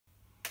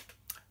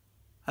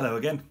Hello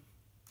again.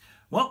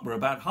 Well, we're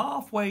about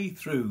halfway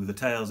through the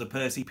Tales of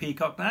Percy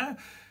Peacock now,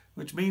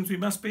 which means we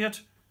must be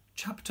at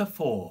Chapter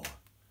 4,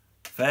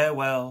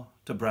 Farewell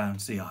to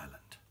Brownsea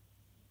Island.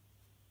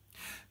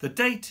 The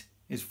date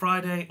is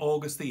Friday,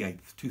 August the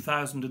 8th,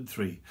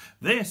 2003.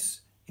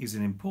 This is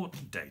an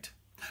important date.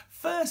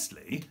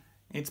 Firstly,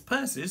 it's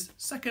Percy's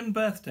second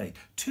birthday.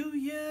 2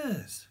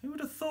 years. Who would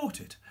have thought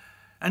it?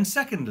 And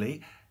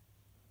secondly,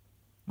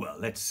 well,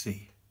 let's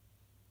see.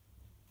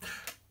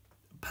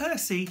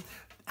 Percy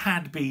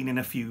had been in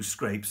a few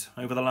scrapes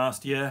over the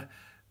last year.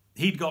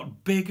 He'd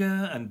got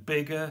bigger and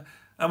bigger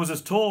and was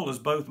as tall as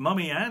both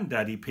Mummy and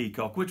Daddy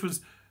Peacock, which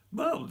was,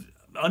 well,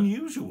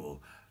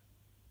 unusual.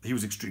 He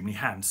was extremely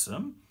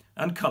handsome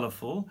and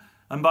colourful,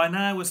 and by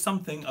now was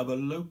something of a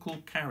local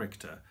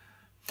character.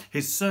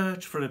 His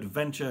search for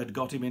adventure had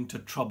got him into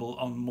trouble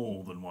on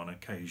more than one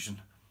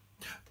occasion.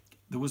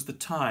 There was the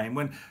time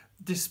when,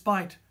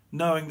 despite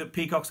knowing that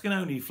peacocks can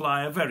only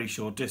fly a very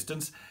short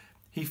distance,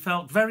 he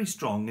felt very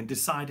strong and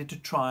decided to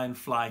try and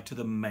fly to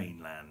the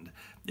mainland.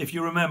 If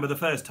you remember the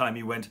first time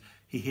he went,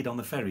 he hid on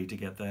the ferry to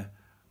get there.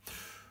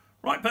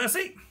 "Right,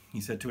 Percy," he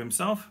said to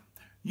himself,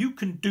 "you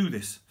can do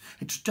this.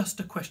 It's just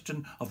a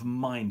question of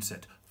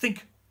mindset.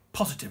 Think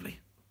positively."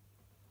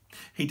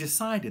 He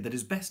decided that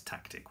his best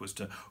tactic was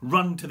to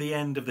run to the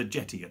end of the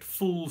jetty at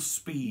full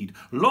speed,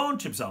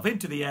 launch himself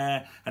into the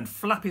air and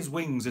flap his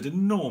wings at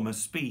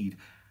enormous speed.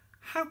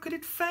 How could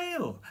it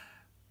fail?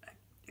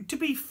 To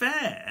be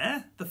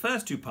fair, the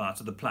first two parts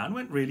of the plan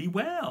went really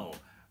well.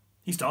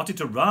 He started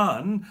to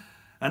run,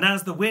 and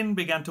as the wind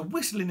began to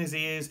whistle in his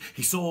ears,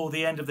 he saw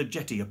the end of the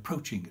jetty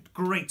approaching at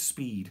great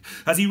speed.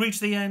 As he reached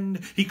the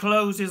end, he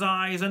closed his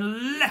eyes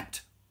and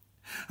leapt.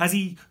 As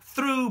he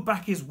threw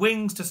back his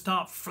wings to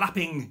start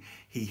flapping,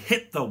 he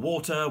hit the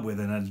water with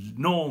an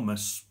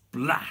enormous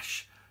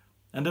splash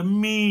and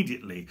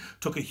immediately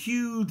took a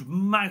huge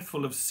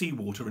mouthful of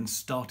seawater and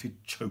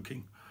started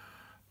choking.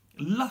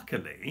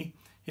 Luckily,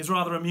 his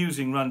rather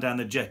amusing run down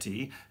the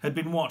jetty had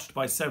been watched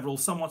by several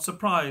somewhat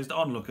surprised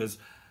onlookers,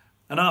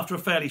 and after a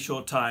fairly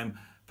short time,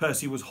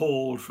 Percy was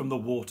hauled from the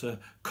water,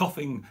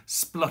 coughing,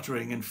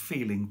 spluttering and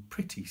feeling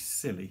pretty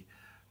silly.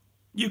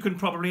 You can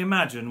probably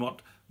imagine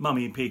what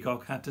Mummy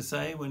Peacock had to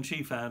say when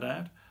she found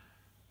out.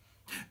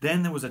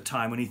 Then there was a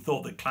time when he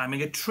thought that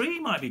climbing a tree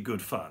might be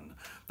good fun.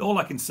 All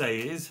I can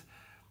say is,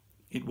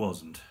 it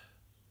wasn't.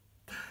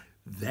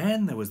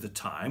 Then there was the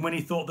time when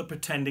he thought that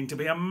pretending to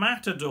be a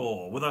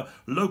matador with a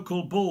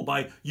local bull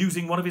by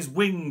using one of his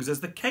wings as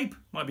the cape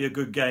might be a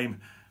good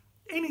game.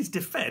 In his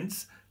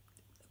defence,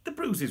 the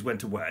bruises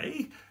went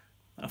away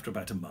after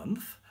about a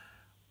month.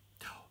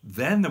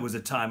 Then there was a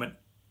time when,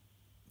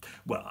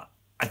 well,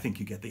 I think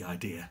you get the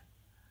idea.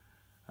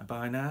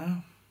 By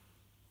now.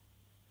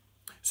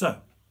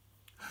 So,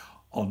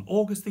 on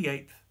August the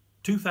 8th,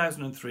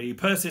 2003,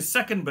 Percy's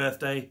second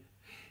birthday,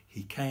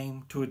 he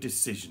came to a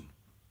decision.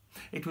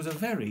 It was a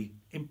very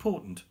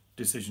important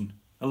decision,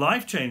 a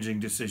life-changing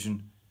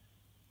decision.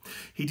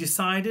 He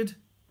decided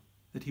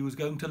that he was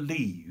going to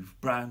leave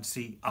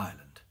Brownsea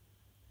Island.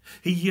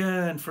 He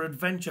yearned for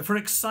adventure, for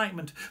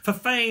excitement, for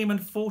fame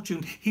and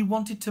fortune. He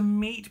wanted to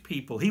meet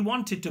people. He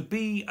wanted to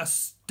be a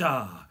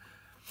star.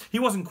 He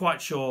wasn't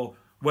quite sure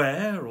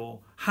where or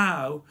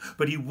how,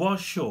 but he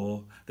was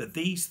sure that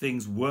these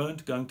things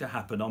weren't going to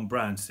happen on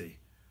Brownsea.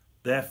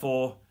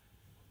 Therefore,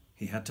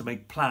 he had to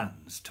make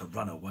plans to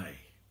run away.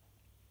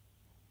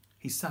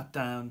 He sat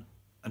down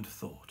and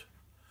thought.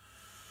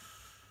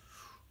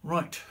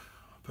 "Right,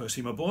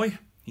 Percy, my boy,"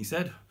 he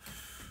said,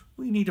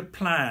 "we need a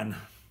plan."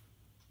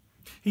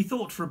 He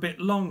thought for a bit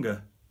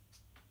longer,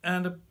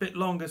 and a bit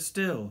longer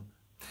still.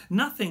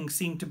 Nothing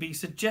seemed to be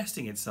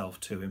suggesting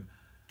itself to him,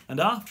 and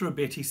after a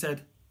bit he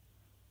said,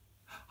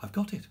 "I've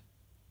got it.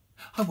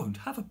 I won't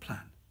have a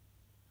plan.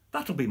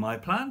 That'll be my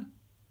plan.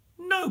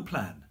 No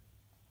plan."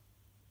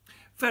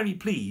 Very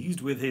pleased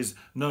with his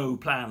no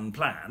plan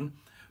plan,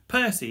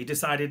 Percy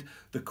decided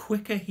the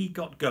quicker he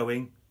got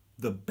going,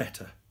 the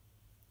better.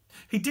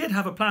 He did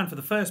have a plan for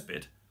the first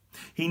bit.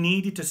 He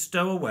needed to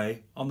stow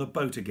away on the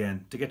boat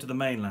again to get to the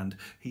mainland.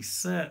 He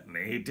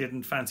certainly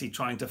didn't fancy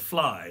trying to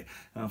fly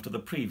after the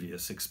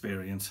previous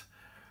experience.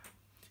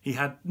 He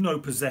had no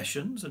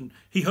possessions and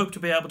he hoped to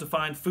be able to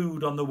find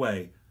food on the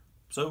way.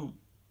 So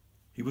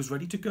he was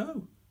ready to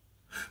go,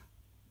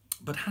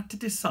 but had to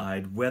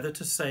decide whether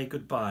to say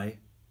goodbye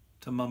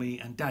to Mummy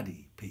and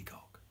Daddy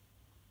Peacock.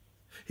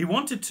 He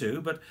wanted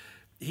to, but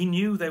he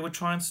knew they would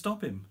try and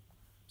stop him.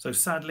 So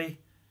sadly,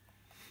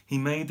 he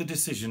made the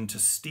decision to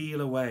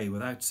steal away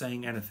without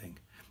saying anything.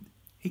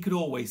 He could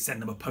always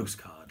send them a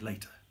postcard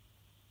later.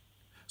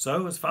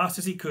 So, as fast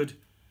as he could,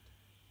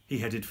 he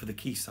headed for the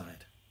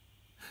quayside.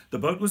 The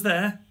boat was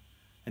there,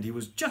 and he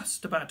was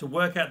just about to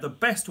work out the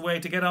best way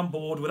to get on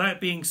board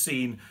without being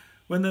seen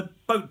when the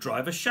boat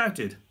driver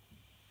shouted,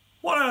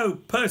 "Whoa,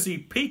 Percy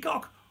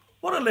Peacock,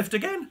 what a lift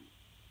again!"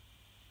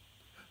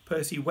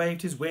 Percy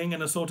waved his wing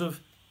in a sort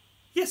of,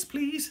 "Yes,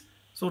 please,"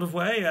 sort of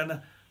way,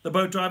 and the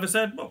boat driver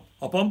said, "Well,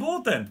 hop on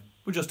board then,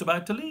 we're just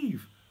about to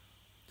leave."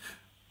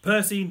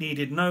 Percy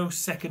needed no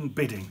second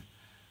bidding.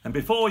 and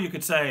before you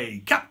could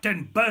say,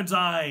 "Captain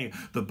Birdseye,"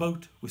 the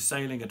boat was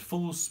sailing at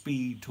full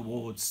speed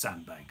towards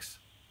Sandbanks.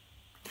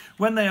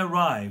 When they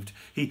arrived,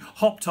 he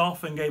hopped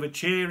off and gave a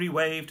cheery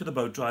wave to the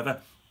boat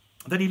driver.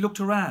 Then he looked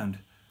around.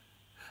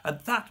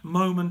 At that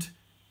moment,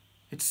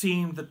 it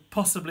seemed that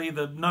possibly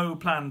the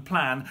no-plan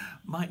plan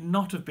might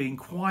not have been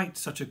quite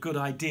such a good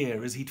idea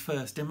as he'd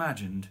first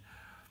imagined.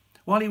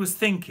 While he was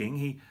thinking,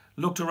 he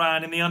looked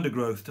around in the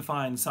undergrowth to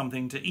find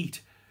something to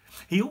eat.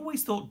 He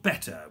always thought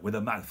better with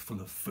a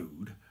mouthful of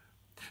food.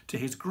 To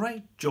his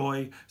great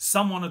joy,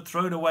 someone had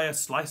thrown away a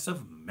slice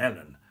of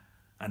melon,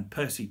 and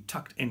Percy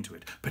tucked into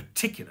it,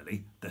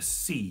 particularly the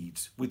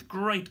seeds, with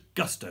great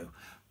gusto.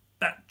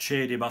 That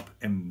cheered him up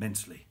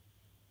immensely.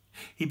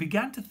 He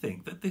began to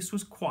think that this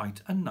was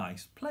quite a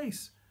nice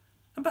place,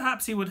 and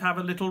perhaps he would have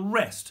a little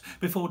rest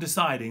before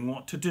deciding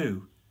what to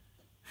do.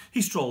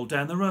 He strolled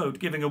down the road,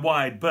 giving a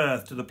wide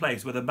berth to the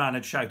place where the man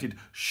had shouted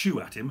 "shoo"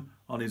 at him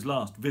on his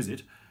last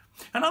visit,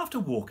 and after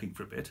walking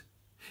for a bit,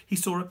 he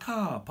saw a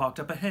car parked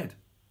up ahead,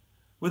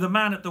 with a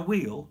man at the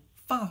wheel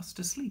fast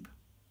asleep.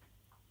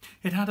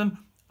 It had an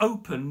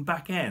open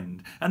back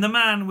end, and the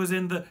man was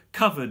in the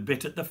covered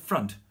bit at the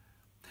front.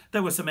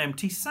 There were some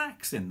empty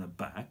sacks in the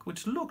back,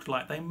 which looked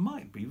like they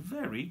might be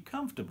very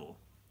comfortable.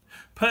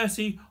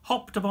 Percy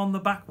hopped upon the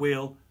back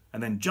wheel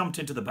and then jumped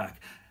into the back.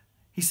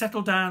 He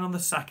settled down on the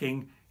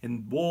sacking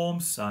in warm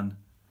sun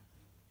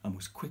and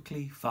was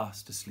quickly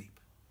fast asleep.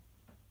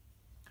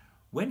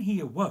 When he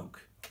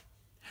awoke,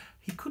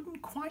 he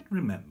couldn't quite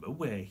remember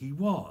where he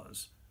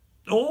was,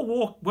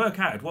 or work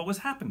out what was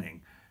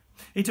happening.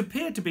 It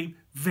appeared to be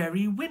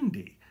very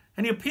windy,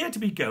 and he appeared to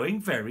be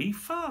going very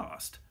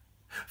fast.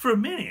 For a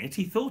minute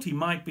he thought he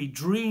might be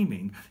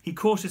dreaming. He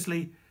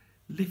cautiously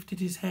lifted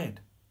his head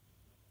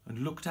and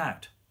looked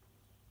out.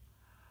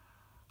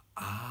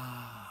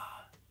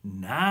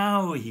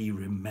 Now he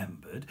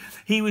remembered.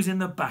 He was in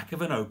the back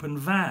of an open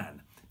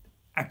van.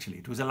 Actually,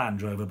 it was a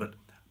Land Rover, but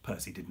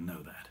Percy didn't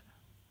know that.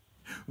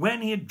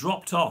 When he had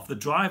dropped off, the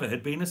driver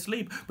had been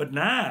asleep, but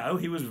now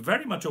he was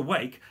very much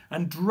awake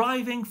and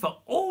driving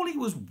for all he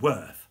was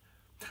worth.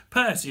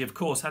 Percy, of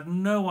course, had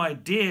no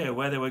idea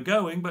where they were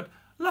going, but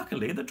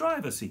luckily the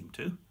driver seemed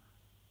to.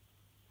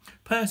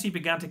 Percy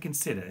began to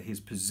consider his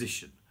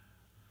position.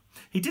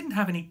 He didn't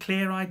have any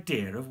clear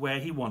idea of where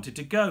he wanted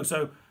to go,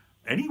 so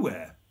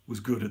anywhere was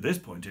good at this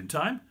point in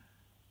time.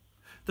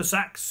 The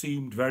sacks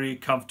seemed very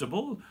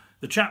comfortable.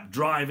 The chap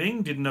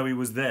driving didn't know he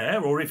was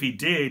there, or if he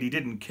did, he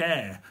didn't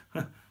care.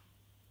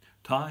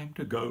 Time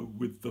to go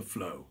with the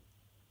flow,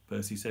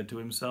 Percy said to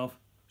himself.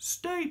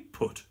 Stay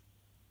put.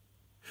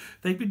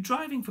 They'd been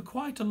driving for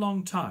quite a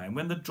long time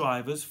when the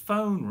driver's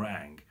phone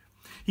rang.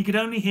 He could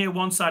only hear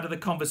one side of the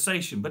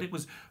conversation, but it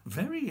was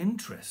very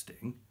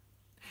interesting.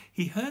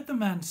 He heard the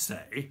man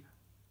say,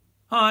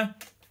 "Hi.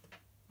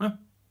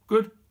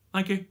 Good,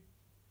 thank you.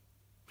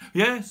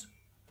 Yes,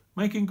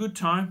 making good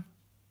time.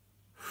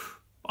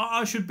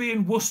 I should be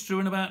in Worcester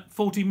in about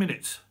 40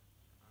 minutes.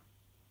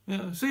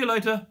 Yeah, see you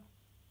later.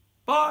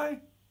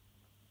 Bye."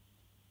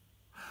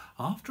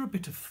 After a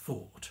bit of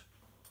thought,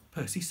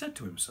 Percy said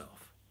to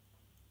himself,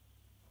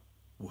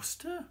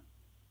 "Worcester?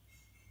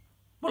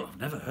 Well, I've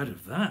never heard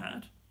of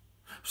that.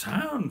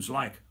 Sounds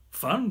like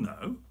fun,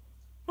 though.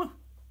 Well,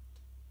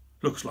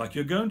 looks like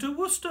you're going to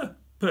Worcester,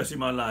 Percy,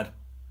 my lad.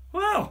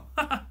 Well,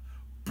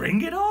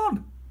 bring it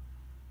on."